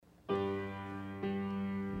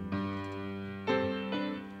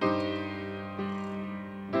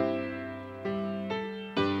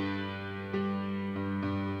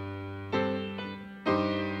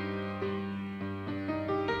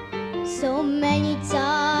So many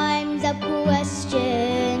times I've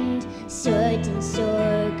questioned certain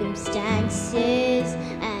circumstances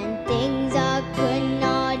and things I could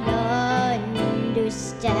not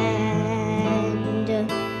understand.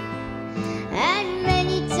 And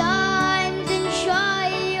many times in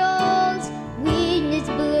trials, weakness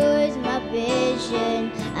blurs my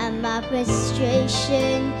vision, and my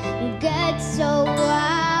frustration gets so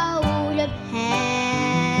out of hand.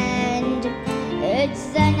 It's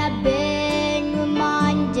then I've been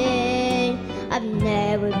reminded I've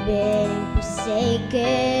never been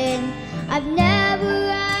forsaken. I've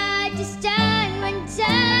never had to stand when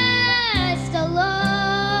test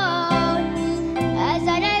alone. As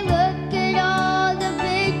I look at all the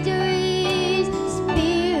victories, the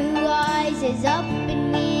Spirit rises up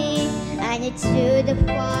in me, and it's through the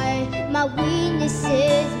fire my weakness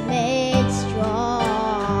is made strong.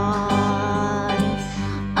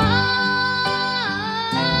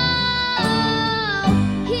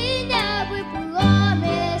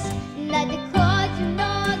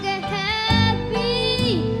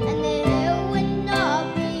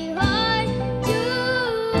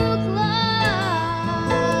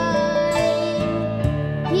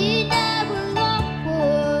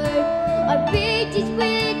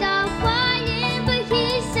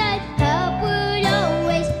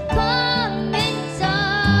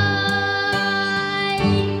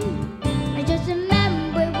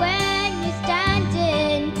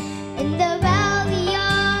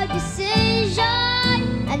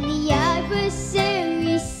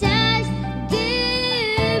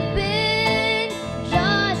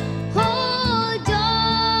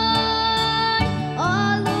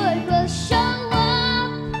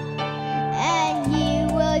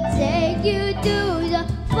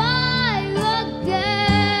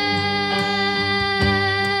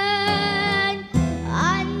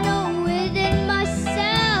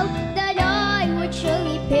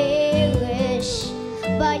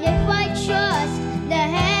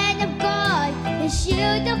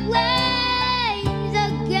 Shield the flames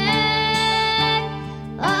again,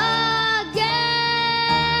 again.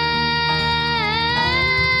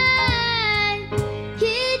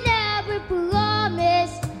 He never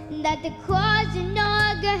promised that the cross